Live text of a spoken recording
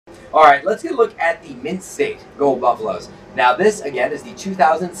All right, let's get a look at the mint state gold buffaloes. Now this, again, is the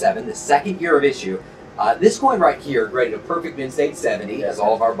 2007, the second year of issue. This coin right here, graded a perfect mint state 70, as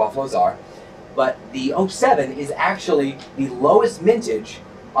all of our buffaloes are. But the 07 is actually the lowest mintage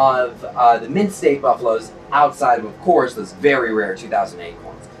of the mint state buffaloes outside of course, those very rare 2008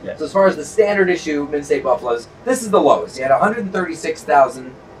 coins. Yes. So as far as the standard issue mint state buffaloes, this is the lowest. You had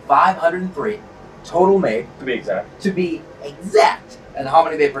 136,503 total made. To be exact. To be exact. And how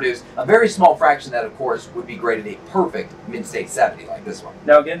many they produce. A very small fraction that, of course, would be graded a perfect mint state 70 like this one.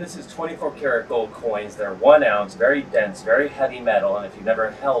 Now again, this is 24 karat gold coins. They're 1 ounce, very dense, very heavy metal, and if you've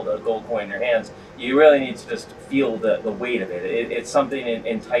never held a gold coin in your hands, you really need to just feel the weight of it. It's something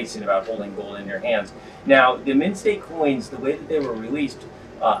enticing about holding gold in your hands. Now, the mint state coins, the way that they were released,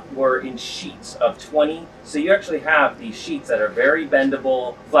 were in sheets of 20. So you actually have these sheets that are very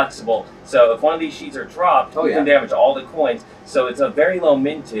bendable, flexible. So if one of these sheets are dropped, you can damage all the coins. So it's a very low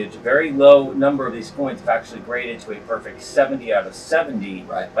mintage, very low number of these coins have actually graded to a perfect 70 out of 70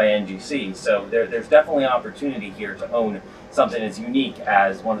 by NGC. So there's definitely an opportunity here to own something as unique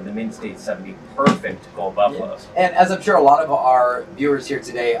as one of the mint state 70 perfect gold buffaloes. Yeah. And as I'm sure a lot of our viewers here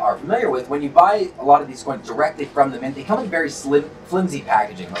today are familiar with, when you buy a lot of these coins directly from the mint, they come in very slim, flimsy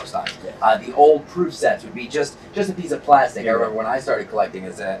packaging most times. The old proof sets would be just a piece of plastic. I remember when I started collecting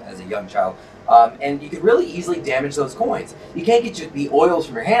as a young child. And you could really easily damage those coins. You can't get the oils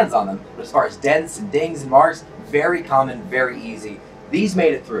from your hands on them, but as far as dents and dings and marks, very common, very easy. These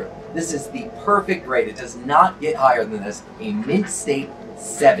made it through. This is the perfect grade. It does not get higher than this. A mint state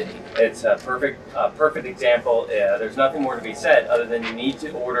 70. It's a perfect example. There's nothing more to be said other than you need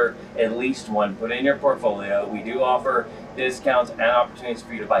to order at least one. Put it in your portfolio. We do offer discounts and opportunities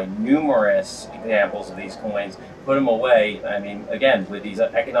for you to buy numerous examples of these coins. Put them away. I mean, again, with these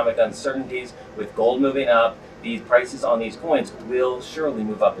economic uncertainties, with gold moving up, these prices on these coins will surely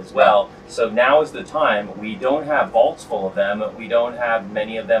move up as well. So now is the time. We don't have vaults full of them. We don't have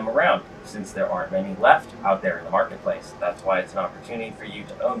many of them around since there aren't many left out there in the marketplace. That's why it's an opportunity for you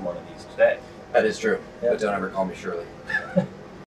to own one of these today. That is true. But don't ever call me Shirley.